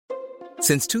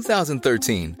Since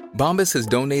 2013, Bombas has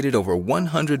donated over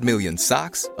 100 million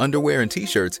socks, underwear, and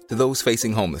T-shirts to those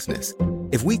facing homelessness.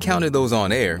 If we counted those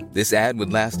on air, this ad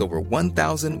would last over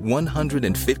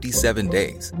 1,157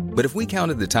 days. But if we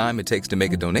counted the time it takes to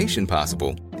make a donation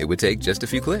possible, it would take just a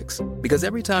few clicks. Because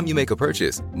every time you make a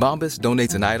purchase, Bombas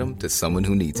donates an item to someone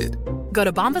who needs it. Go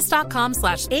to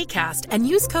bombas.com/ACAST and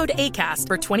use code ACAST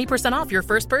for 20% off your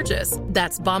first purchase.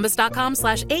 That's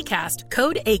bombas.com/ACAST,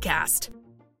 code ACAST.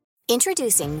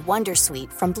 Introducing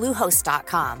Wondersuite from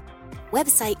Bluehost.com.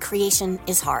 Website creation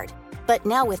is hard. But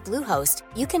now with Bluehost,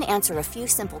 you can answer a few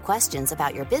simple questions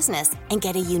about your business and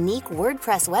get a unique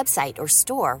WordPress website or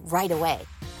store right away.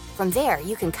 From there,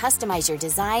 you can customize your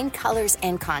design, colors,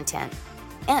 and content.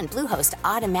 And Bluehost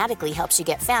automatically helps you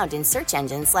get found in search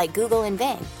engines like Google and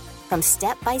Bing. From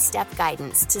step-by-step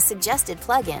guidance to suggested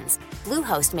plugins,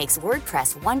 Bluehost makes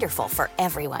WordPress wonderful for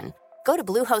everyone. Go to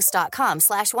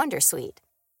bluehost.com/wondersuite.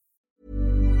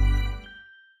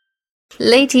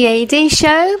 Lady AD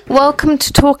Show, welcome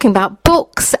to talking about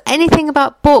books, anything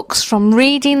about books, from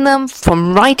reading them,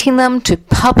 from writing them, to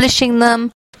publishing them,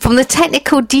 from the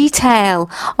technical detail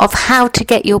of how to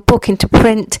get your book into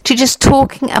print, to just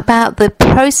talking about the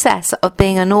process of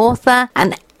being an author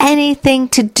and anything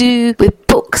to do with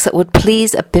books that would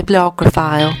please a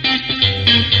bibliophile.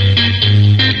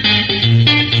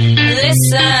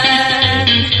 Listen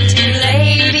to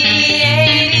Lady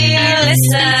AD,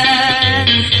 listen.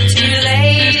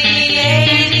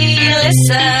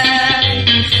 Listen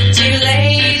to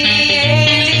Lady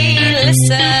AD,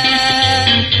 listen.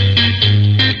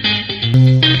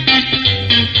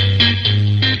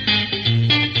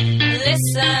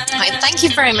 Hi, thank you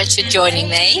very much for joining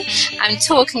me. I'm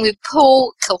talking with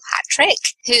Paul Kilpatrick,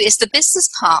 who is the business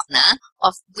partner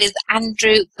with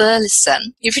Andrew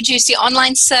Burleson. You produce the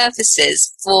online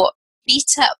services for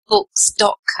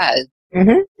betabooks.co.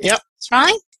 Mm-hmm. Yep. That's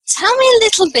right. Tell me a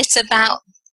little bit about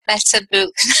Better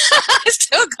Book. I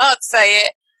still can't say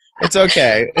it. It's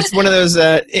okay. It's one of those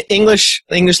English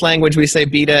language. We say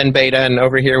beta and beta, and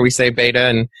over here we say beta,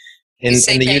 and in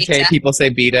the beta. UK people say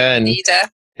beta, and beta.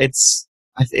 It's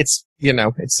it's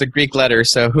a Greek letter,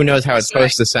 so who knows how it's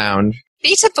supposed to sound.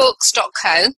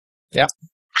 Betabooks.co. Yeah.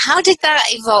 How did that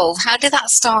evolve? How did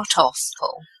that start off,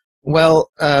 Paul?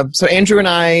 Well, so Andrew and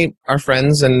I are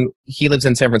friends, and he lives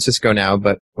in San Francisco now,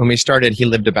 but when we started, he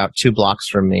lived about 2 blocks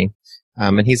from me.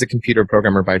 And he's a computer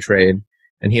programmer by trade,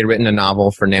 and he had written a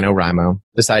novel for NaNoWriMo.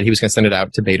 Decided he was going to send it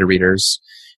out to beta readers,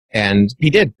 and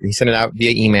he did. He sent it out via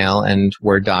email and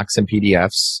Word docs and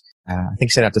PDFs. I think he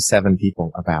sent it out to 7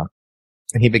 people about.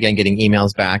 And he began getting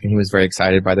emails back, and he was very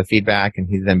excited by the feedback, and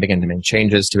he then began to make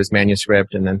changes to his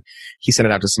manuscript, and then he sent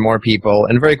it out to some more people.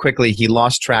 And very quickly, he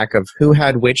lost track of who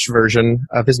had which version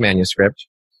of his manuscript,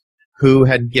 who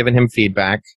had given him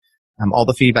feedback. All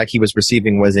the feedback he was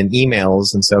receiving was in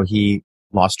emails, and so he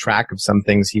lost track of some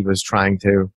things he was trying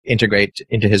to integrate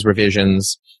into his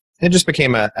revisions. It just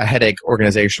became a headache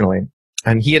organizationally.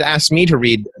 And he had asked me to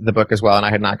read the book as well, and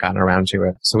I had not gotten around to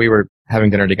it. So we were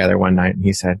having dinner together one night, and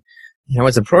he said,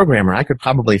 as a programmer, I could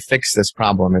probably fix this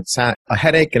problem. It's a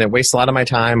headache, and it wastes a lot of my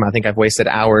time. I think I've wasted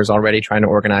hours already trying to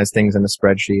organize things into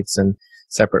spreadsheets and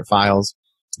separate files.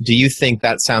 Do you think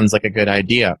that sounds like a good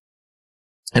idea?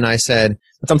 And I said,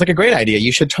 that sounds like a great idea.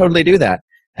 You should totally do that.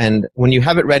 And when you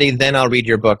have it ready, then I'll read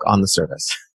your book on the service,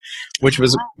 which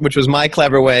was my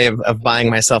clever way of buying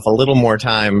myself a little more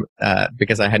time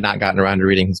because I had not gotten around to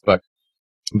reading his book.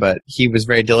 But he was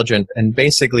very diligent and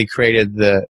basically created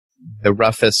the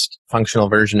roughest functional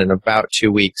version in about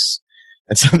 2 weeks.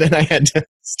 And so then I had to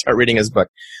start reading his book.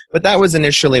 But that was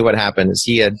initially what happened. Is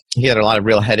he had a lot of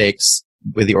real headaches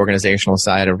with the organizational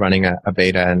side of running a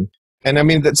beta. And I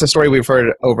mean, that's a story we've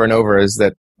heard over and over, is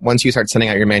that once you start sending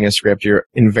out your manuscript, you're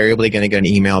invariably going to get an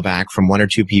email back from 1 or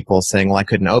 2 people saying, well, I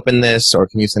couldn't open this, or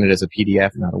can you send it as a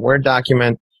PDF, not a Word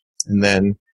document? And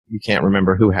then you can't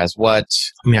remember who has what.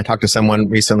 I mean, I talked to someone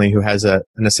recently who has an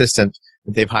assistant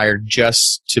that they've hired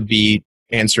just to be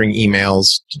answering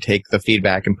emails, to take the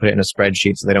feedback and put it in a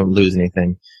spreadsheet so they don't lose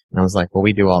anything. And I was like, well,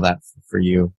 we do all that for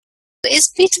you.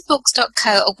 Is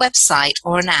betabooks.co a website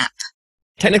or an app?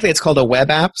 Technically, it's called a web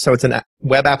app, so it's a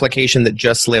web application that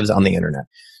just lives on the internet.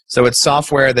 So it's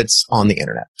software that's on the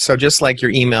internet. So just like your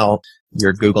email,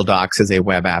 your Google Docs is a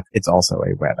web app, it's also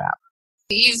a web app.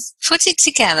 You've put it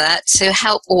together to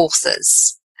help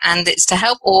authors, and it's to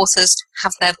help authors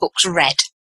have their books read.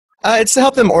 It's to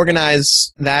help them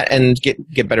organize that and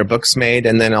get better books made,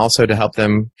 and then also to help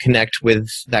them connect with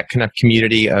that kind of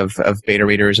community of beta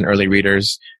readers and early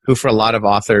readers who, for a lot of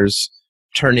authors,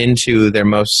 turn into their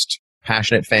most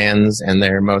passionate fans and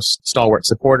their most stalwart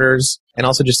supporters, and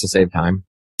also just to save time.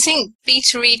 I think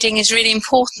beta reading is really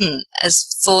important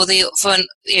as for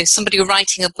somebody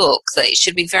writing a book, that it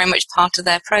should be very much part of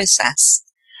their process.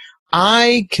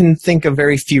 I can think of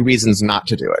very few reasons not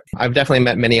to do it. I've definitely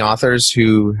met many authors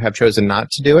who have chosen not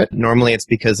to do it. Normally it's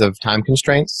because of time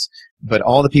constraints, but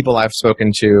all the people I've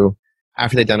spoken to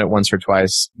after they've done it once or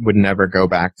twice would never go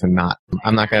back to not.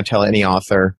 I'm not going to tell any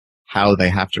author how they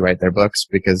have to write their books,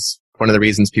 because one of the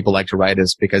reasons people like to write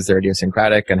is because they're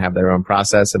idiosyncratic and have their own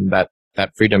process, and that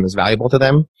freedom is valuable to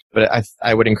them. But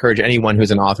I would encourage anyone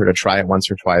who's an author to try it once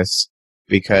or twice,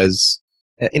 because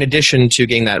in addition to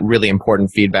getting that really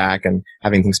important feedback and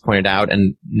having things pointed out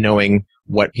and knowing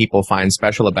what people find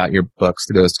special about your books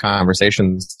through those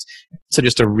conversations, so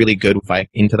just a really good fight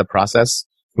into the process,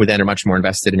 who then are much more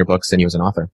invested in your books than you as an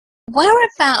author.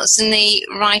 Whereabouts in the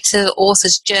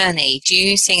writer-author's journey do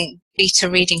you think beta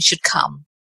reading should come?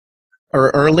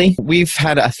 Or early. We've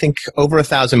had, I think, over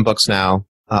 1,000 books now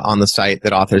on the site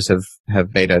that authors have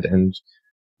betaed, and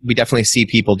we definitely see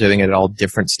people doing it at all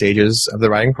different stages of the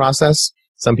writing process.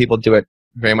 Some people do it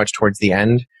very much towards the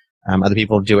end. Other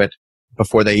people do it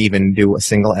before they even do a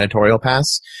single editorial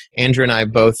pass. Andrew and I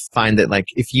both find that, like,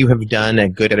 if you have done a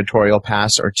good editorial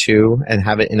pass or two and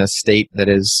have it in a state that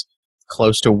is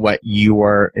close to what you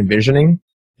are envisioning,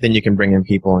 then you can bring in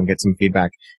people and get some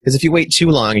feedback. Because if you wait too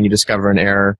long and you discover an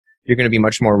error, you're going to be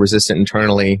much more resistant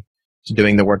internally to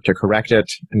doing the work to correct it,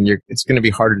 and it's going to be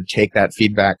harder to take that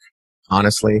feedback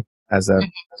honestly as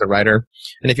a writer.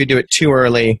 And if you do it too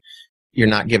early, you're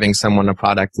not giving someone a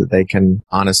product that they can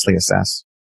honestly assess.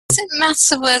 Does it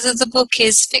matter whether the book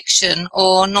is fiction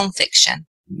or non-fiction?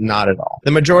 Not at all.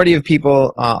 The majority of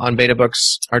people on beta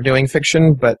books are doing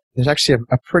fiction, but there's actually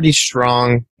a pretty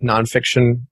strong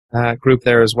non-fiction group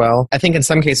there as well. I think in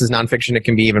some cases, non-fiction, it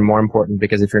can be even more important,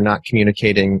 because if you're not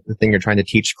communicating the thing you're trying to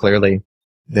teach clearly,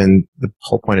 then the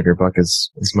whole point of your book is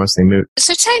mostly moot.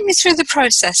 So take me through the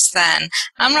process then.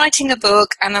 I'm writing a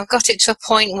book and I've got it to a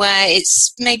point where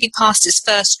it's maybe past its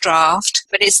first draft,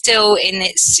 but it's still in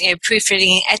its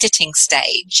proofreading and editing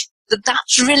stage. But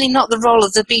that's really not the role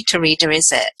of the beta reader,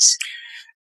 is it?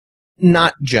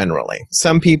 Not generally.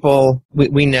 Some people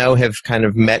we know have kind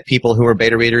of met people who are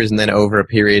beta readers, and then over a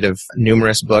period of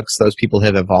numerous books, those people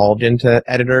have evolved into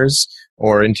editors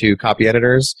or into copy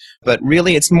editors. But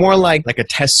really, it's more like a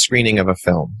test screening of a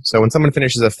film. So when someone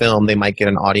finishes a film, they might get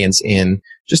an audience in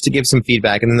just to give some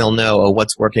feedback, and then they'll know,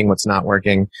 what's working, what's not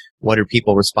working, what are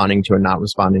people responding to and not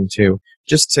responding to,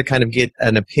 just to kind of get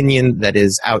an opinion that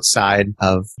is outside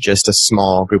of just a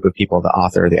small group of people, the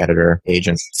author, the editor,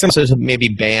 agent. Similar to maybe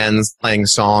bands playing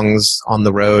songs on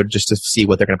the road just to see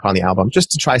what they're going to put on the album, just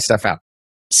to try stuff out.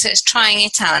 So it's trying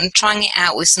it out, and trying it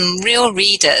out with some real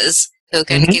readers who are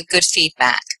going to give good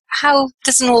feedback. How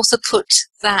does an author put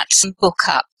that book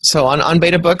up? So on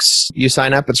beta books, you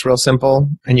sign up. It's real simple,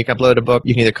 and you can upload a book.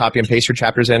 You can either copy and paste your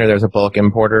chapters in, or there's a bulk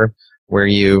importer where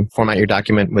you format your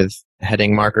document with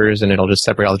heading markers, and it'll just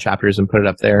separate all the chapters and put it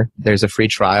up there. There's a free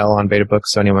trial on beta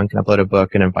books, so anyone can upload a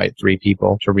book and invite 3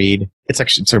 people to read.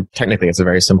 Technically, it's a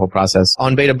very simple process.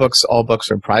 On beta books, all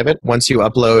books are private. Once you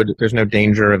upload, there's no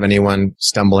danger of anyone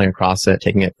stumbling across it,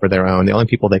 taking it for their own. The only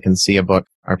people that can see a book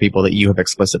are people that you have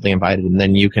explicitly invited, and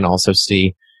then you can also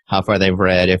see how far they've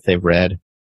read, if they've read.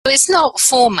 It's not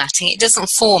formatting. It doesn't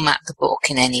format the book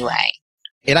in any way.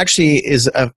 It actually is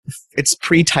it's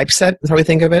pre-typeset, is how we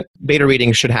think of it. Beta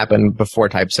reading should happen before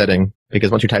typesetting,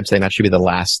 because once you're typesetting, that should be the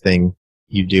last thing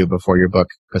you do before your book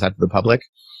goes out to the public.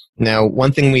 Now,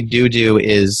 one thing we do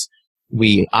is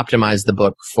we optimize the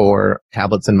book for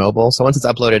tablets and mobile. So once it's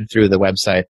uploaded through the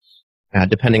website,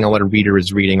 depending on what a reader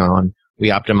is reading on, we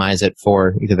optimize it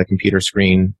for either the computer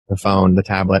screen, the phone, the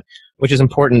tablet, which is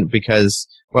important because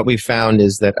what we found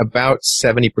is that about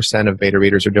 70% of beta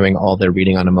readers are doing all their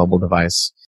reading on a mobile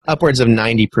device. Upwards of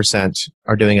 90%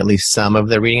 are doing at least some of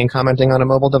their reading and commenting on a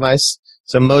mobile device.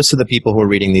 So most of the people who are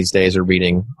reading these days are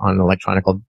reading on an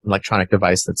electronic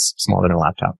device that's smaller than a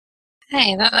laptop.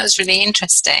 Hey, that's really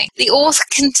interesting. The author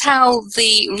can tell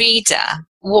the reader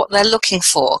what they're looking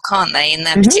for, can't they, in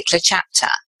their particular chapter?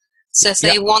 So if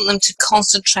they want them to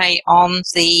concentrate on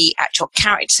the actual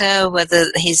character, whether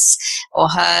his or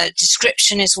her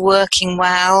description is working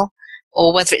well,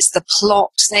 or whether it's the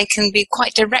plot, they can be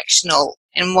quite directional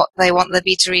in what they want the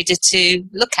beta reader to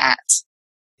look at.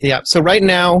 Yeah, so right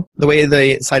now, the way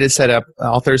the site is set up,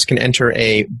 authors can enter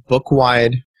a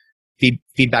book-wide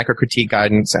feedback or critique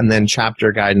guidance and then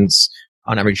chapter guidance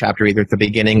on every chapter, either at the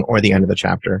beginning or the end of the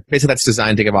chapter. Basically, that's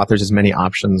designed to give authors as many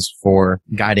options for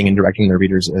guiding and directing their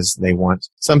readers as they want.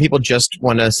 Some people just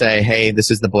want to say, hey,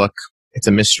 this is the book. It's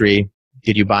a mystery.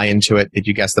 Did you buy into it? Did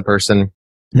you guess the person?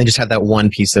 And they just have that one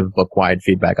piece of book-wide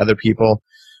feedback. Other people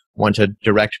want to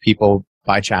direct people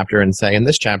by chapter and say, in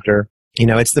this chapter,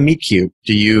 it's the meet cute.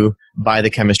 Do you buy the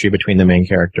chemistry between the main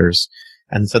characters?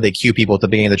 And so they cue people at the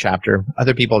beginning of the chapter.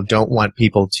 Other people don't want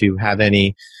people to have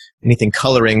anything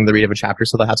coloring the read of a chapter,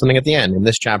 so they'll have something at the end. In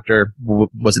this chapter,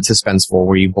 was it suspenseful?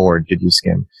 Were you bored? Did you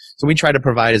skim? So we try to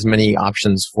provide as many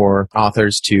options for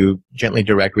authors to gently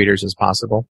direct readers as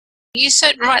possible. You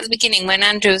said right at the beginning when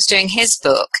Andrew was doing his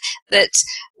book that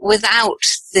without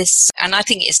this, and I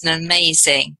think it's an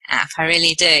amazing app, I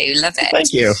really do, love it.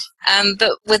 Thank you.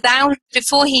 But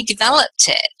before he developed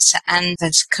it and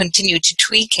has continued to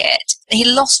tweak it, he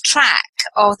lost track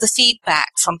of the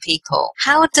feedback from people.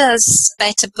 How does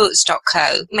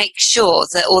betabooks.co make sure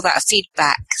that all that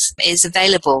feedback is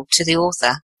available to the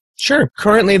author? Sure.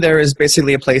 Currently, there is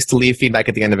basically a place to leave feedback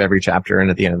at the end of every chapter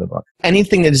and at the end of the book.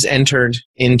 Anything that is entered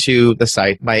into the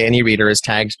site by any reader is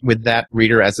tagged with that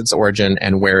reader as its origin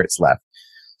and where it's left.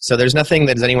 So there's nothing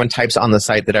that anyone types on the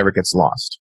site that ever gets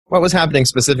lost. What was happening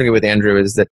specifically with Andrew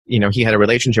is that, he had a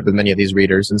relationship with many of these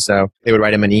readers, and so they would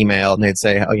write him an email and they'd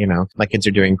say, my kids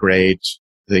are doing great.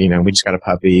 We just got a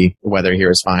puppy. The weather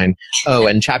here is fine. Oh,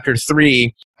 and chapter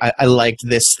 3, I liked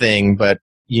this thing, but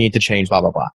you need to change blah, blah,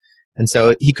 blah. And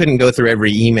so he couldn't go through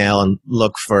every email and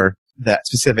look for that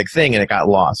specific thing, and it got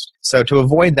lost. So to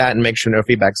avoid that and make sure no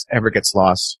feedback ever gets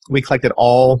lost, we collect it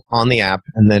all on the app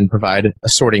and then provide a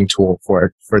sorting tool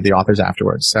for the authors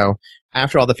afterwards. So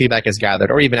after all the feedback is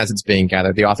gathered, or even as it's being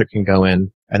gathered, the author can go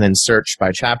in and then search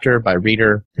by chapter, by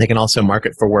reader. They can also mark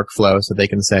it for workflow, so they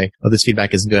can say, oh, this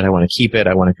feedback is good. I want to keep it.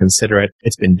 I want to consider it.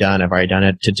 It's been done. I've already done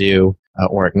it to do,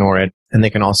 or ignore it. And they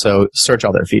can also search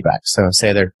all their feedback. So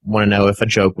say they want to know if a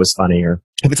joke was funny, or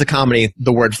if it's a comedy,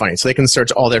 the word funny. So they can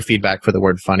search all their feedback for the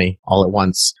word funny all at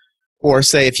once. Or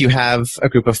say if you have a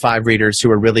group of 5 readers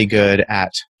who are really good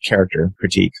at character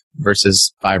critique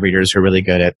versus 5 readers who are really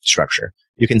good at structure.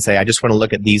 You can say, I just want to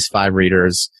look at these 5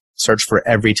 readers, search for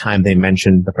every time they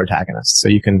mention the protagonist. So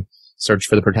you can search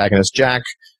for the protagonist Jack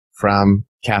from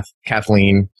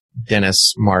Kathleen,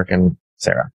 Dennis, Mark, and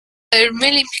Sarah. It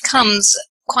really becomes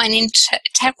quite an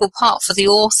integral part for the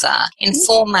author in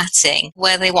formatting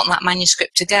where they want that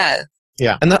manuscript to go.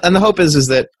 Yeah, and the hope is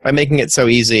that by making it so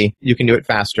easy, you can do it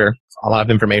faster. A lot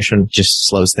of information just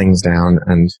slows things down,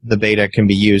 and the beta can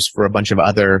be used for a bunch of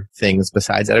other things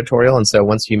besides editorial. And so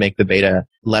once you make the beta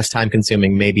less time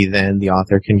consuming, maybe then the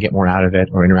author can get more out of it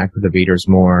or interact with the readers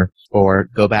more, or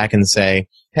go back and say,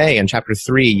 hey, in chapter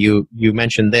 3, you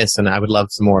mentioned this and I would love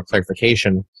some more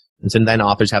clarification. And so then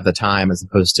authors have the time as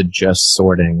opposed to just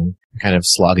sorting and kind of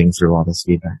slogging through all this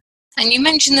feedback. And you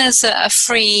mentioned there's a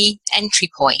free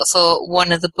entry point for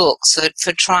one of the books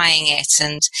for trying it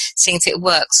and seeing if it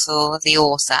works for the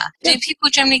author. Yeah. Do people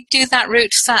generally do that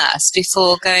route first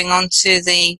before going on to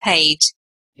the paid?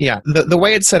 Yeah. The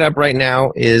way it's set up right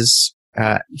now is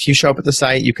if you show up at the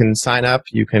site, you can sign up,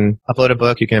 you can upload a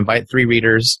book, you can invite 3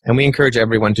 readers, and we encourage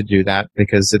everyone to do that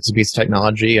because it's a piece of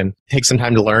technology and takes some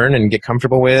time to learn and get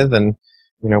comfortable with. And,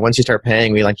 once you start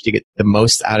paying, we like you to get the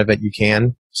most out of it you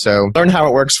can. So learn how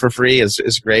it works for free is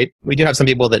great. We do have some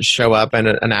people that show up and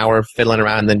an hour fiddling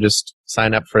around and then just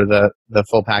sign up for the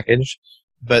full package.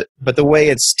 But the way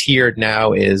it's tiered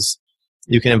now is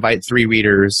you can invite 3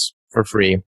 readers for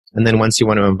free. And then once you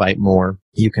want to invite more,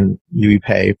 you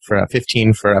pay for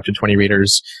 15 for up to 20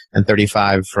 readers and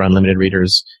 35 for unlimited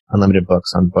readers, unlimited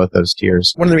books on both those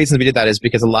tiers. One of the reasons we did that is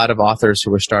because a lot of authors who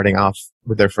were starting off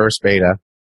with their first beta,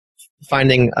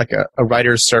 finding like a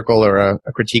writer's circle or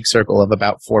a critique circle of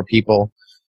about 4 people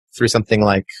through something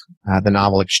like the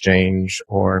Novel Exchange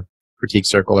or Critique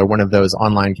Circle or one of those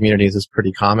online communities is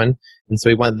pretty common. And so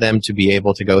we want them to be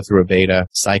able to go through a beta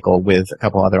cycle with a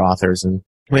couple other authors. And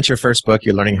when it's your first book,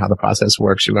 you're learning how the process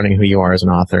works. You're learning who you are as an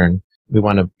author. And we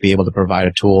want to be able to provide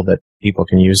a tool that people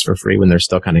can use for free when they're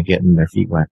still kind of getting their feet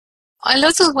wet. I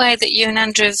love the way that you and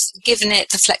Andrew have given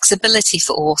it the flexibility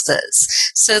for authors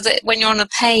so that when you're on a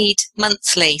paid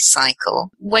monthly cycle,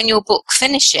 when your book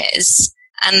finishes,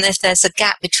 and if there's a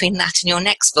gap between that and your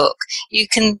next book, you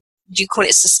can, do you call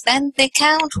it suspend the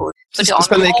account or put it on hold?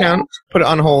 Suspend the account, put it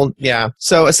on hold, yeah.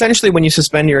 So essentially when you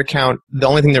suspend your account, the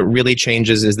only thing that really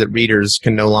changes is that readers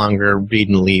can no longer read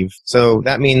and leave. So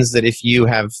that means that if you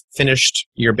have finished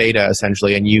your beta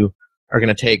essentially and you are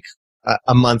going to take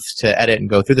a month to edit and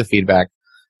go through the feedback,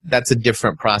 that's a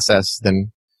different process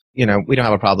than, we don't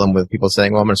have a problem with people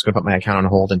saying, well, I'm just going to put my account on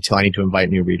hold until I need to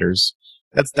invite new readers.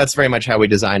 That's very much how we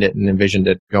designed it and envisioned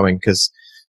it going because,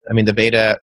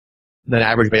 the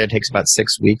average beta takes about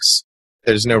 6 weeks.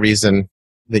 There's no reason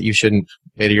that you shouldn't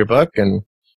beta your book and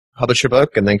publish your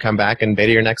book and then come back and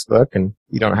beta your next book, and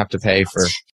you don't have to pay for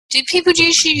Do people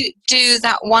usually do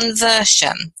that one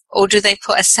version, or do they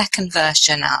put a second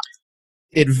version up?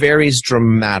 It varies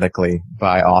dramatically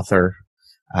by author.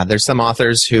 There's some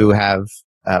authors who have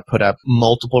put up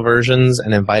multiple versions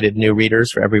and invited new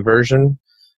readers for every version.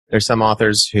 There's some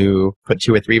authors who put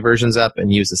 2 or 3 versions up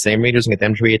and use the same readers and get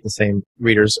them to read the same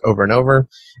readers over and over.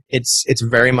 It's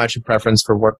very much a preference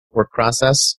for work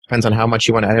process. Depends on how much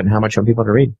you want to edit and how much you want people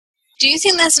to read. Do you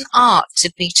think there's an art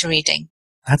to beta reading?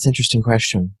 That's an interesting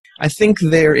question. I think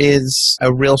there is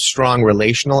a real strong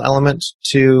relational element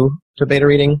to beta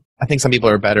reading. I think some people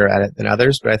are better at it than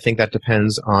others, but I think that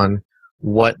depends on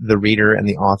what the reader and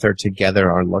the author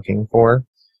together are looking for.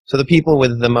 So the people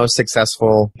with the most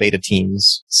successful beta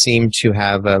teams seem to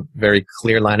have a very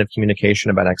clear line of communication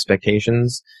about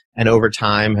expectations, and over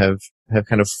time have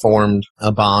kind of formed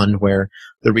a bond where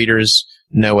the readers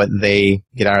know what they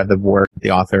get out of the work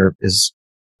the author is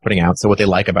putting out, so what they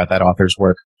like about that author's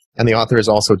work. And the author has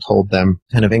also told them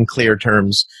kind of in clear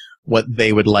terms what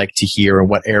they would like to hear and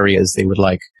what areas they would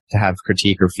like to have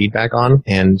critique or feedback on.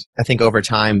 And I think over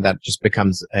time that just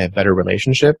becomes a better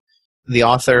relationship. The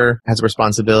author has a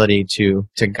responsibility to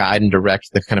guide and direct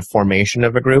the kind of formation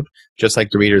of a group, just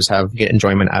like the readers get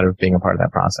enjoyment out of being a part of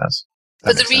that process.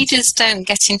 But the readers don't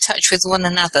get in touch with one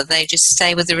another. They just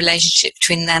stay with the relationship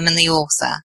between them and the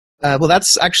author. Well,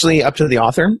 that's actually up to the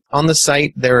author. On the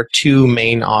site, there are 2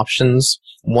 main options.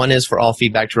 One is for all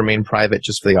feedback to remain private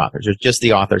just for the author. So just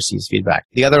the author sees feedback.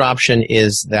 The other option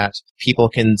is that people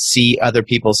can see other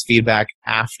people's feedback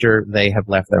after they have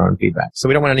left their own feedback. So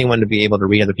we don't want anyone to be able to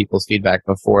read other people's feedback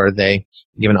before they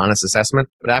give an honest assessment.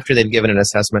 But after they've given an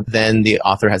assessment, then the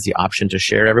author has the option to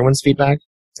share everyone's feedback.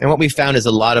 And what we found is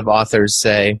a lot of authors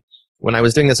say, when I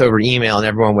was doing this over email and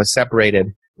everyone was separated,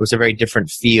 it was a very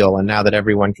different feel. And now that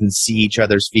everyone can see each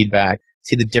other's feedback,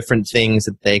 see the different things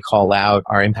that they call out,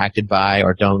 are impacted by,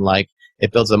 or don't like,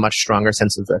 it builds a much stronger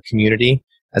sense of a community,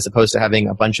 as opposed to having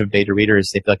a bunch of beta readers.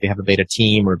 They feel like they have a beta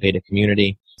team or a beta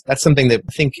community. That's something that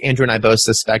I think Andrew and I both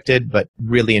suspected, but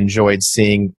really enjoyed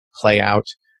seeing play out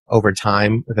over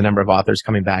time, with a number of authors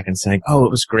coming back and saying, oh, it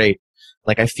was great.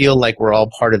 Like, I feel like we're all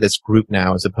part of this group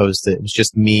now, as opposed to it was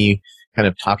just me kind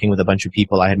of talking with a bunch of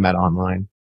people I had met online.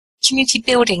 Community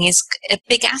building is a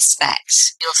big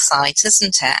aspect of your site,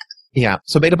 isn't it? Yeah.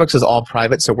 So Beta Books is all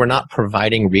private, so we're not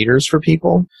providing readers for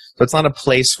people. So it's not a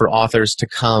place for authors to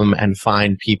come and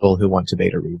find people who want to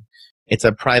beta read. It's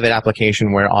a private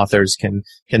application where authors can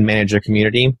manage a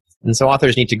community. And so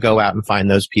authors need to go out and find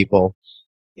those people,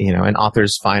 and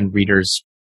authors find readers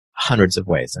hundreds of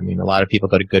ways. I mean, a lot of people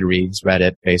go to Goodreads,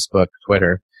 Reddit, Facebook,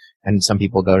 Twitter, and some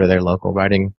people go to their local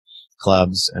writing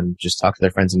clubs and just talk to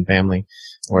their friends and family,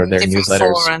 or their different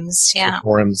newsletters.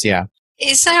 Forums, yeah.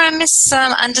 Is there a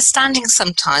misunderstanding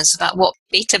sometimes about what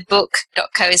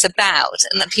betabook.co is about,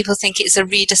 and that people think it's a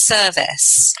reader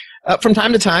service? From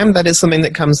time to time, that is something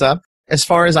that comes up. As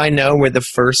far as I know, we're the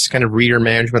first kind of reader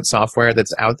management software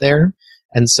that's out there.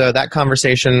 And so that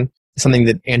conversation is something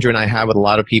that Andrew and I have with a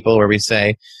lot of people, where we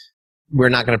say, we're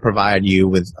not going to provide you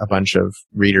with a bunch of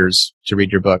readers to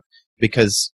read your book,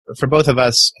 because for both of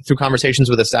us, through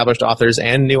conversations with established authors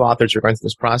and new authors who are going through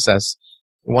this process,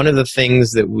 one of the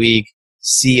things that we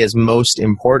see as most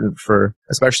important for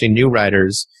especially new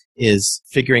writers is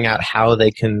figuring out how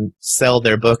they can sell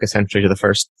their book essentially to the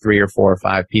first 3 or 4 or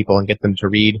 5 people and get them to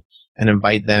read and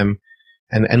invite them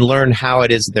and learn how it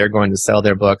is they're going to sell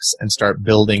their books and start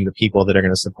building the people that are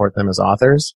going to support them as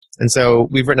authors. And so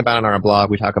we've written about it on our blog.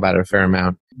 We talk about it a fair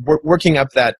amount. We're working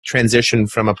up that transition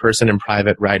from a person in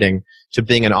private writing to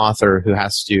being an author who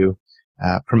has to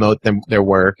promote their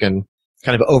work, and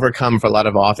kind of overcome for a lot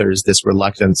of authors this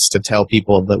reluctance to tell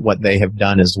people that what they have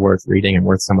done is worth reading and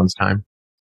worth someone's time.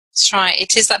 That's right.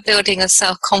 It is that building of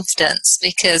self-confidence,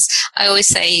 because I always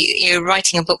say,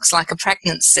 writing a book's like a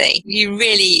pregnancy.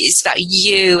 It's about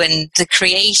you and the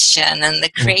creation and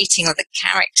the creating of the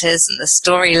characters and the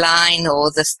storyline,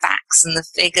 or the facts and the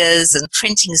figures, and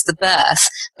printing is the birth.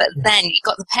 But then you've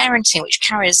got the parenting, which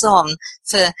carries on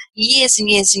for years and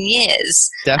years and years.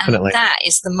 Definitely. And that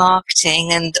is the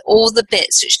marketing and all the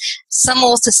bits which some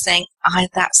authors think,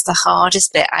 that's the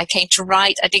hardest bit. I came to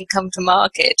write, I didn't come to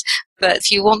market. But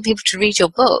if you want people to read your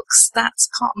books, that's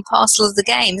part and parcel of the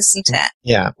game, isn't it?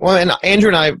 Yeah. Well, and Andrew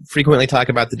and I frequently talk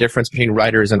about the difference between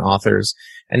writers and authors.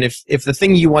 And if the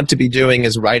thing you want to be doing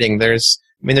is writing, there's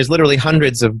literally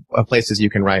hundreds of places you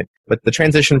can write. But the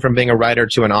transition from being a writer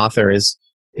to an author is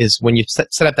when you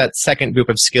set up that second group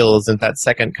of skills and that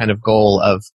second kind of goal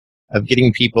of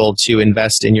getting people to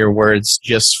invest in your words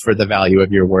just for the value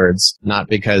of your words, not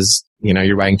because,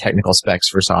 you're writing technical specs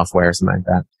for software or something like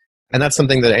that. And that's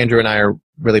something that Andrew and I are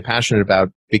really passionate about,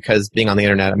 because being on the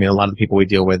internet, I mean, a lot of the people we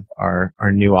deal with are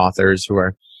new authors who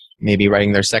are maybe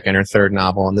writing their second or third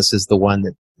novel, and this is the one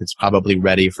that's probably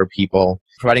ready for people,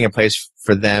 providing a place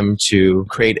for them to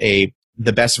create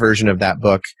the best version of that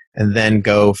book and then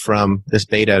go from this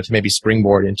beta to maybe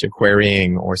springboard into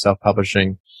querying or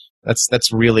self-publishing.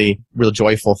 That's really real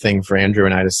joyful thing for Andrew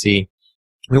and I to see.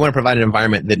 We want to provide an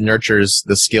environment that nurtures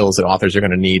the skills that authors are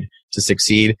going to need to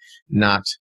succeed, not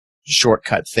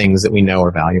shortcut things that we know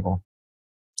are valuable.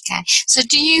 Okay. So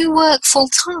do you work full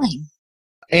time?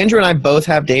 Andrew and I both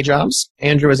have day jobs.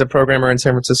 Andrew is a programmer in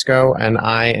San Francisco, and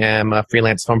I am a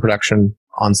freelance film production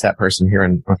on-set person here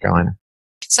in North Carolina.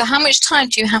 So how much time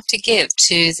do you have to give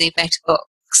to the beta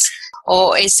books?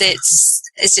 Or is it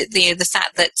the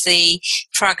fact that the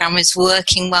program is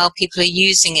working well, people are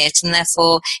using it, and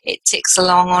therefore it ticks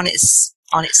along on its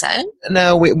own?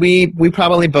 No, we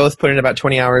probably both put in about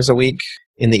 20 hours a week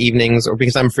in the evenings, or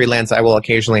because I'm freelance, I will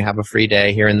occasionally have a free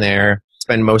day here and there.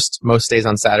 Spend most days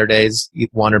on Saturdays.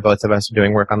 One or both of us are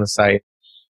doing work on the site.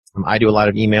 I do a lot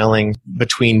of emailing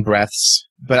between breaths,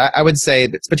 but I would say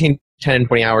it's between 10 and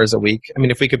 20 hours a week. I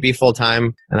mean, if we could be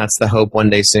full-time, and that's the hope one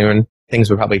day soon, things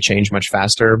would probably change much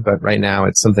faster, but right now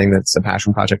it's something that's a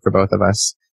passion project for both of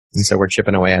us, and so we're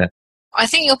chipping away at it. I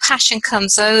think your passion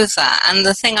comes over, and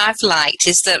the thing I've liked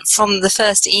is that from the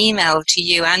first email to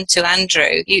you and to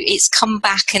Andrew, it's come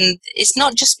back, and it's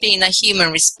not just been a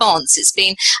human response, it's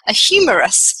been a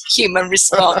humorous human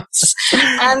response.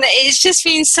 And it's just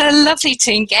been so lovely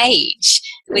to engage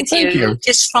with you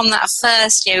just from that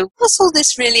first, what's all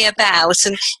this really about?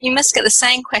 And you must get the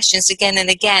same questions again and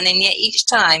again, and yet each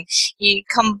time you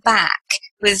come back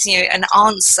with an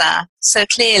answer so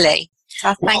clearly.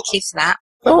 So thank you for that.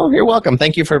 Oh, you're welcome.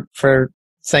 Thank you for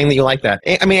saying that you like that.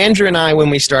 I mean, Andrew and I,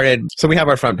 when we started, so we have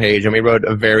our front page, and we wrote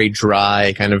a very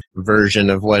dry kind of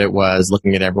version of what it was,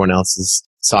 looking at everyone else's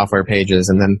software pages,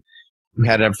 and then we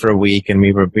had it up for a week, and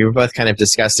we were both kind of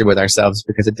disgusted with ourselves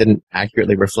because it didn't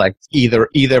accurately reflect either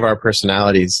of our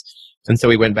personalities. And so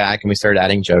we went back and we started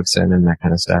adding jokes in and that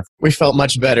kind of stuff. We felt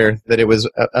much better that it was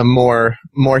a more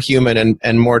human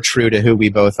and more true to who we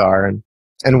both are.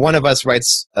 And one of us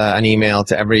writes an email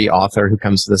to every author who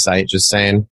comes to the site just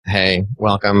saying, hey,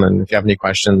 welcome, and if you have any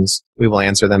questions, we will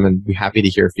answer them and be happy to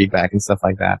hear feedback and stuff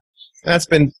like that. And that's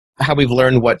been how we've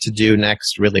learned what to do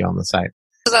next, really, on the site.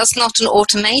 So that's not an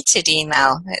automated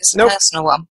email, it's a personal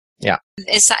one. Yeah.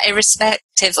 Is that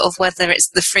irrespective of whether it's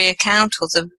the free account or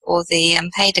the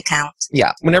paid account?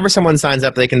 Yeah. Whenever someone signs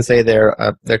up, they can say they're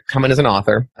coming as an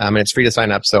author, and it's free to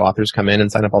sign up, so authors come in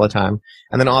and sign up all the time.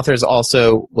 And then authors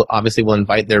also will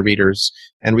invite their readers,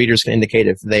 and readers can indicate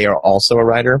if they are also a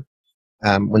writer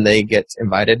when they get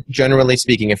invited. Generally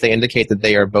speaking, if they indicate that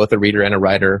they are both a reader and a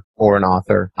writer or an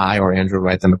author, I or Andrew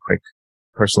write them a quick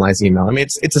personalized email. I mean,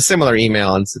 it's a similar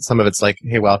email, and some of it's like,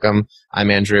 hey, welcome,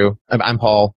 I'm Andrew. I'm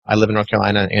Paul. I live in North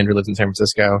Carolina. Andrew lives in San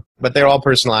Francisco. But they're all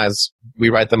personalized. We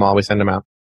write them all. We send them out.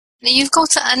 Now, you've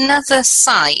got another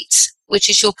site, which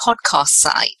is your podcast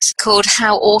site, called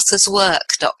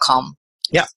howauthors.work.com.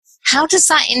 Yeah. How does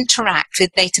that interact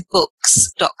with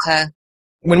betabooks.co?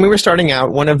 When we were starting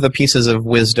out, one of the pieces of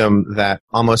wisdom that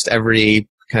almost every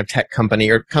kind of tech company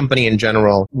or company in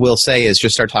general will say is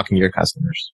just start talking to your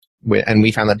customers. And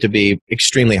we found that to be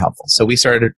extremely helpful. So we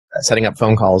started setting up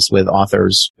phone calls with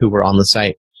authors who were on the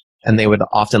site, and they would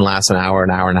often last an hour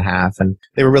and a half. And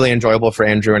they were really enjoyable for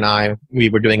Andrew and I. We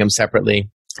were doing them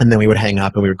separately. And then we would hang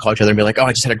up and we would call each other and be like, oh,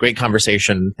 I just had a great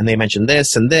conversation. And they mentioned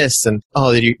this and this. And,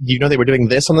 oh, did you know they were doing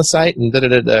this on the site? And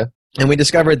da-da-da-da. And we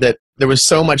discovered that there was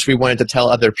so much we wanted to tell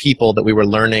other people that we were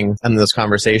learning in those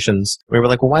conversations. We were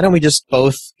like, well, why don't we just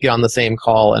both get on the same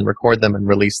call and record them and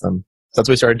release them? So that's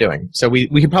what we started doing. So we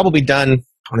had probably done,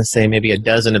 I want to say, maybe a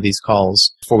dozen of these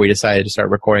calls before we decided to start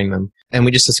recording them. And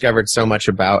we just discovered so much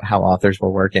about how authors were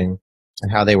working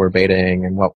and how they were betaing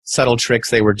and what subtle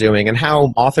tricks they were doing and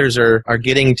how authors are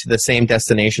getting to the same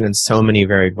destination in so many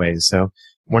varied ways. So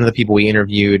one of the people we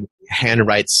interviewed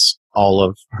handwrites all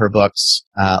of her books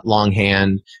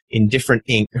longhand in different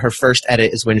ink. Her first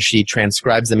edit is when she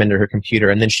transcribes them into her computer,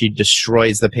 and then she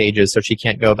destroys the pages so she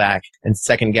can't go back and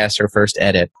second guess her first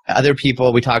edit. Other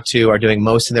people we talk to are doing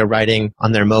most of their writing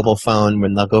on their mobile phone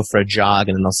when they'll go for a jog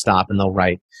and then they'll stop and they'll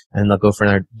write, and they'll go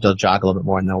for they'll jog a little bit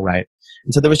more and they'll write.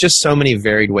 And so there was just so many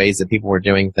varied ways that people were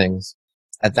doing things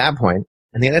at that point.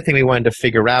 And the other thing we wanted to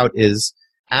figure out is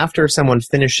after someone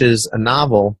finishes a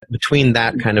novel, between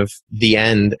that kind of the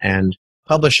end and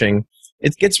publishing,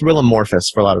 it gets real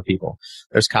amorphous for a lot of people.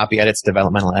 There's copy edits,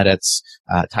 developmental edits,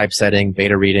 typesetting,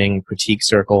 beta reading, critique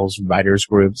circles, writers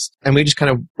groups. And we just kind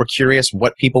of were curious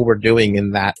what people were doing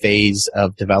in that phase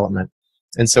of development.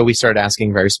 And so we started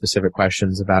asking very specific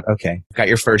questions about, okay, got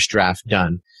your first draft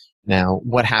done. Now,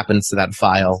 what happens to that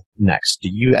file next? Do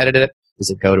you edit it? Does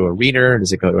it go to a reader?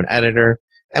 Does it go to an editor?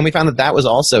 And we found that that was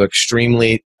also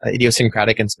extremely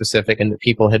idiosyncratic and specific, and that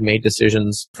people had made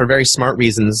decisions for very smart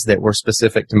reasons that were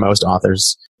specific to most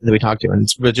authors that we talked to. And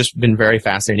it's really just been very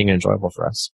fascinating and enjoyable for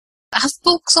us. Have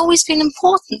books always been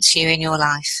important to you in your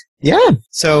life? Yeah.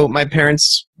 So my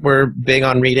parents were big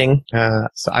on reading.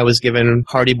 So I was given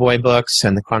Hardy Boy books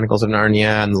and the Chronicles of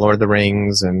Narnia and the Lord of the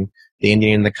Rings and The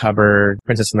Indian in the Cupboard,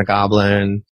 Princess and the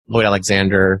Goblin, Lloyd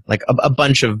Alexander, like a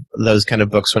bunch of those kind of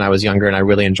books when I was younger, and I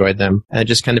really enjoyed them. And it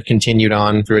just kind of continued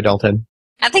on through adulthood.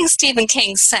 I think Stephen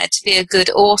King said to be a good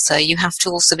author, you have to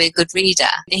also be a good reader.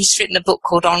 He's written a book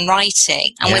called On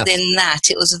Writing, and within that,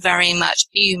 it was very much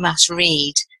you must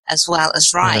read as well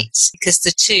as write, because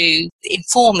the two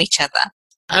inform each other.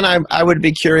 And I would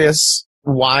be curious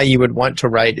why you would want to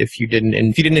write if you didn't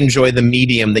enjoy the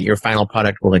medium that your final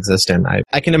product will exist in.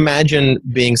 I can imagine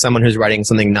being someone who's writing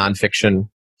something nonfiction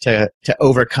to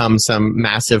overcome some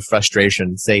massive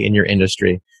frustration, say, in your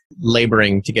industry,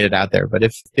 laboring to get it out there. But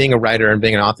if being a writer and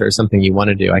being an author is something you want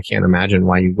to do, I can't imagine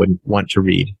why you wouldn't want to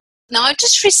read. Now, I've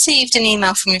just received an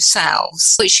email from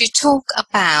yourselves, which you talk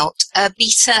about a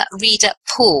beta reader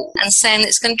pool and saying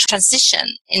it's going to transition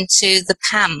into the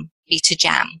PAM beta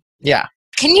jam. Yeah.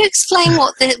 Can you explain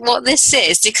what this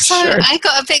is? Because Sure. I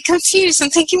got a bit confused. I'm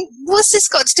thinking, what's this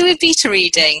got to do with beta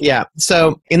reading? Yeah.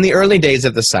 So in the early days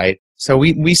of the site, so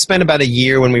we spent about a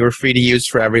year when we were free to use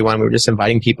for everyone. We were just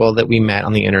inviting people that we met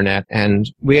on the internet. And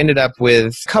we ended up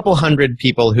with a couple hundred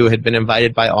people who had been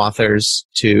invited by authors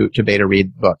to beta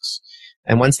read books.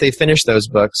 And once they finished those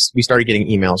books, we started getting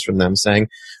emails from them saying,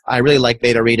 I really like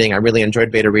beta reading. I really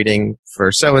enjoyed beta reading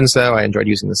for so-and-so. I enjoyed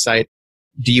using the site.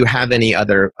 Do you have any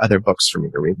other books for me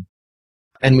to read?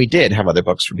 And we did have other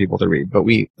books for people to read, but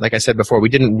we, like I said before, we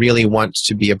didn't really want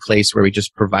to be a place where we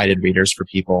just provided readers for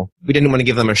people. We didn't want to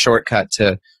give them a shortcut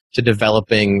to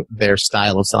developing their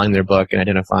style of selling their book and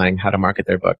identifying how to market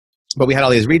their book. But we had all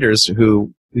these readers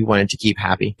who we wanted to keep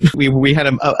happy. We had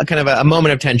a kind of a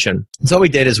moment of tension. So what we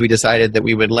did is we decided that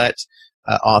we would let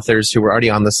authors who were already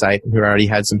on the site, who already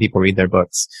had some people read their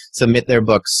books, submit their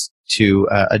books to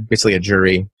basically a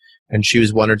jury and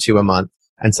choose one or two a month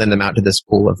and send them out to this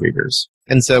pool of readers.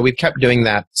 And so we've kept doing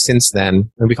that since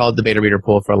then. And we called it the Beta Reader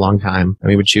Pool for a long time. And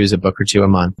we would choose a book or two a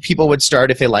month. People would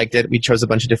start if they liked it. We chose a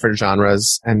bunch of different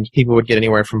genres, and people would get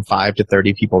anywhere from 5 to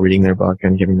 30 people reading their book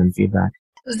and giving them feedback.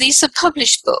 These are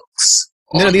published books?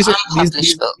 No, these are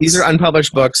unpublished books? These are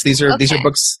unpublished books. These are Okay.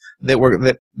 books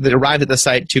that arrived at the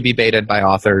site to be betaed by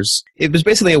authors. It was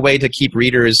basically a way to keep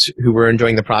readers who were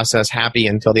enjoying the process happy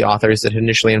until the authors that had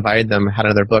initially invited them had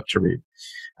another book to read.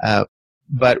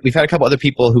 But we've had a couple other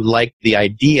people who liked the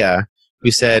idea,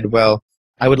 who said, well,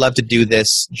 I would love to do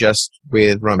this just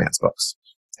with romance books.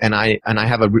 And I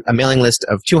have a mailing list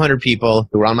of 200 people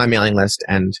who are on my mailing list,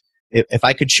 and if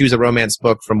I could choose a romance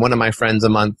book from one of my friends a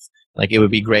month, like, it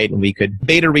would be great, and we could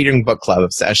beta reading book club,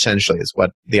 essentially, is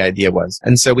what the idea was.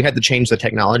 And so we had to change the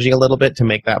technology a little bit to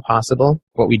make that possible.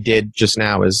 What we did just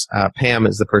now is Pam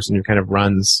is the person who kind of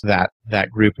runs that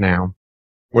group now.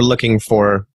 We're looking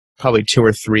for probably 2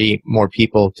 or 3 more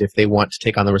people if they want to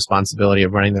take on the responsibility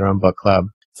of running their own book club,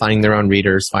 finding their own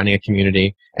readers, finding a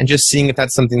community, and just seeing if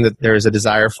that's something that there is a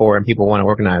desire for and people want to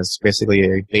organize, basically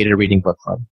a beta reading book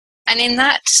club. And in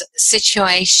that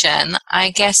situation, I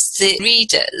guess the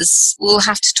readers will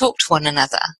have to talk to one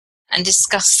another and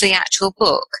discuss the actual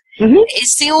book. Mm-hmm.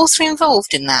 Is the author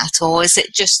involved in that, or is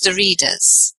it just the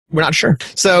readers? We're not sure.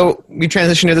 So we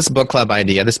transitioned to this book club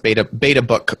idea, this beta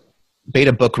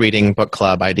book reading book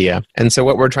club idea. And so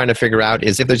what we're trying to figure out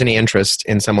is if there's any interest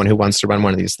in someone who wants to run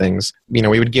one of these things, we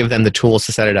would give them the tools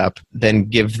to set it up, then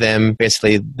give them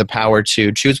basically the power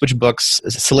to choose which books,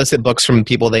 solicit books from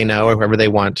people they know or whoever they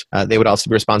want. They would also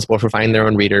be responsible for finding their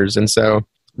own readers. And so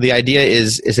the idea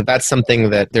is if that's something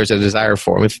that there's a desire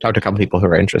for, we've talked to a couple people who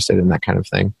are interested in that kind of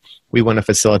thing, we want to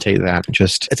facilitate that.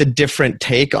 It's a different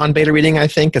take on beta reading, I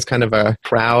think. It's kind of a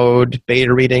crowd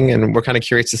beta reading, and we're kind of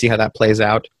curious to see how that plays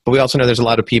out. But we also know there's a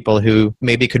lot of people who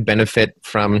maybe could benefit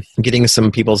from getting some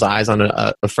people's eyes on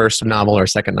a first novel or a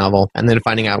second novel, and then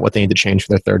finding out what they need to change for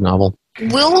their third novel.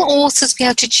 Will authors be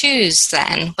able to choose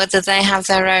then whether they have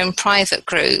their own private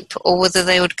group or whether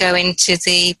they would go into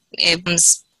the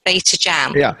beta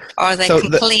jam? Yeah. Or are they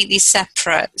completely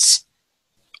separate?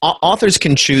 Authors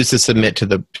can choose to submit to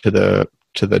the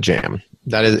to the jam.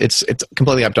 That is, it's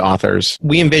completely up to authors.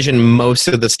 We envision most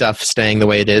of the stuff staying the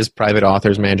way it is, private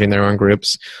authors managing their own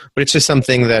groups, but it's just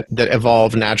something that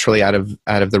evolved naturally out of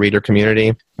the reader community,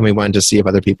 and we wanted to see if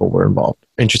other people were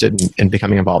interested in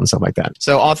becoming involved in stuff like that.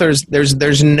 So authors,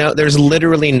 there's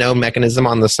literally no mechanism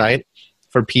on the site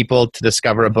for people to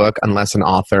discover a book unless an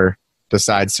author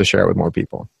decides to share it with more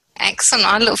people. Excellent.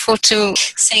 I look forward to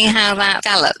seeing how that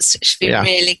develops. It should be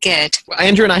really good.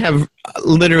 Andrew and I have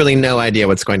literally no idea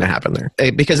what's going to happen there.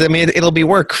 Because, I mean, it'll be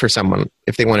work for someone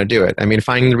if they want to do it. I mean,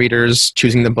 finding the readers,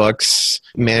 choosing the books,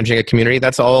 managing a community,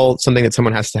 that's all something that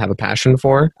someone has to have a passion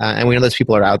for. And we know those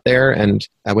people are out there, and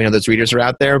we know those readers are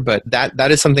out there. But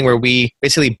that is something where we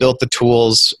basically built the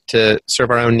tools to serve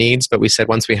our own needs. But we said,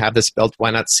 once we have this built, why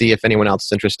not see if anyone else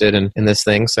is interested in this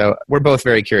thing? So we're both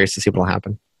very curious to see what will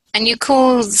happen. And you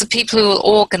call the people who will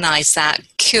organize that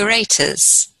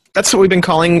curators. That's what we've been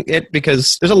calling it,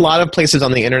 because there's a lot of places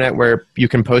on the internet where you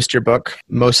can post your book.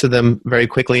 Most of them very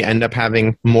quickly end up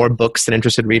having more books than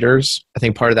interested readers. I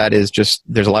think part of that is just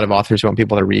there's a lot of authors who want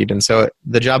people to read. And so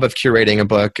the job of curating a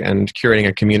book and curating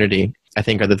a community, I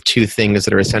think, are the two things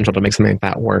that are essential to make something like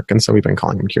that work. And so we've been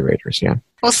calling them curators, yeah.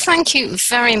 Well, thank you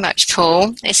very much,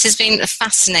 Paul. This has been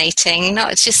fascinating,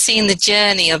 not just seeing the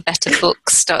journey of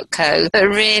betterbooks.co, but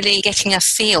really getting a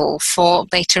feel for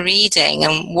beta reading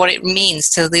and what it means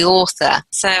to the author.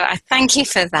 So I thank you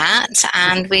for that,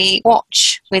 and we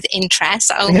watch with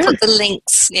interest. I'll put the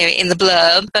links in the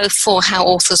blurb, both for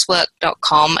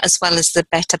howauthorswork.com as well as the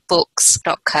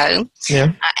betterbooks.co.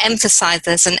 Yeah. I emphasize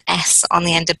there's an S on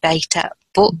the end of beta.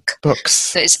 Books.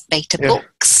 So it's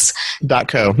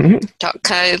betabooks.co.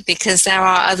 .co, because there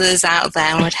are others out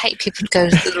there, and I'd hate people to go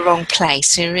to the wrong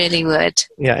place. We really would.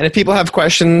 Yeah, and if people have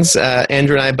questions,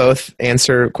 Andrew and I both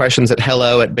answer questions at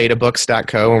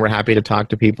hello@betabooks.co, and we're happy to talk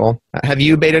to people. Have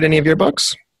you betaed any of your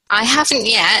books? I haven't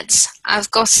yet.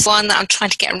 I've got one that I'm trying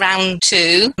to get around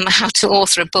to, how to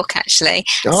author a book, actually.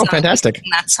 Oh, so fantastic.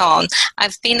 That's on.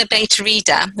 I've been a beta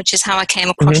reader, which is how I came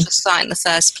across the site in the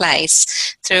first place,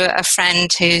 through a friend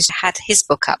who's had his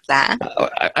book up there.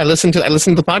 I listened to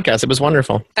the podcast. It was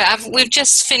wonderful. But we've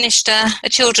just finished a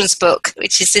children's book,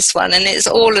 which is this one, and it's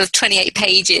all of 28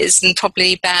 pages and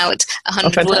probably about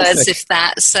 100 words, if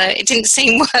that. So it didn't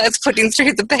seem worth putting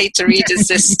through the beta reader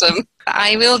system.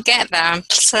 I will get there. I'm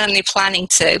certainly planning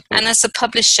to. And as a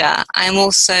publisher, I'm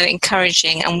also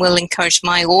encouraging and will encourage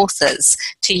my authors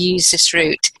to use this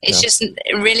route. It's just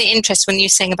really interesting when you're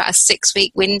saying about a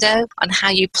 6-week window on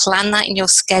how you plan that in your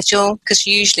schedule, because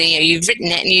usually you've written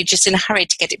it and you're just in a hurry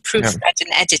to get it proofread and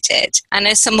edited. I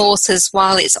know some authors,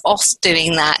 while it's off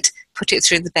doing that, put it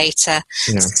through the beta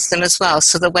system as well,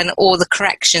 so that when all the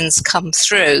corrections come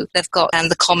through, they've got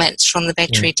the comments from the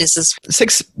beta readers as well.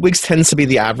 6 weeks tends to be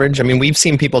the average. I mean, we've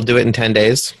seen people do it in 10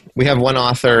 days. We have one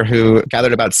author who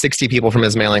gathered about 60 people from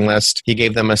his mailing list. He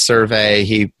gave them a survey.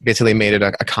 He basically made it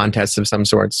a contest of some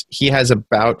sorts. He has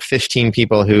about 15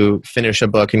 people who finish a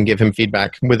book and give him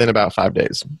feedback within about 5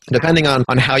 days. Depending on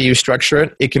how you structure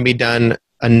it, it can be done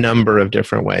a number of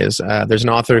different ways. There's an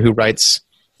author who writes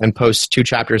and posts 2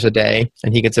 chapters a day,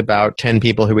 and he gets about 10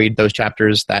 people who read those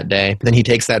chapters that day. Then he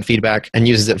takes that feedback and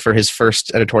uses it for his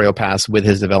first editorial pass with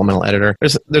his developmental editor.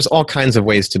 There's all kinds of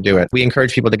ways to do it. We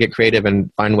encourage people to get creative and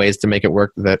find ways to make it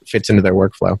work that fits into their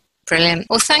workflow. Brilliant.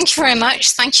 Well, thank you very much.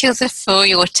 Thank you for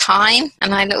your time,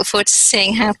 and I look forward to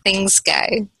seeing how things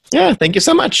go. Yeah, thank you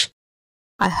so much.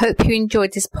 I hope you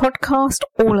enjoyed this podcast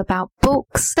all about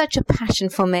books. Such a passion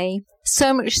for me.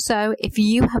 So much so, if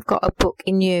you have got a book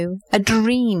in you, a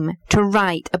dream to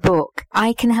write a book,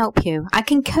 I can help you. I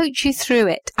can coach you through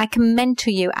it. I can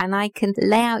mentor you, and I can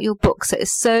lay out your book so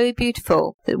it's so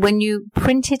beautiful that when you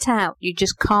print it out, you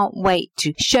just can't wait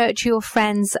to show it to your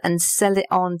friends and sell it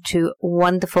on to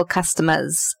wonderful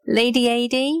customers.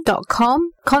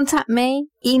 LadyAD.com. Contact me,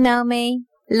 email me,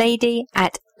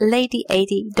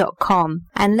 lady@ladyad.com,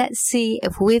 and let's see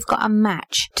if we've got a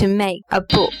match to make a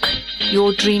book,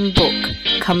 your dream book,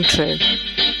 come true.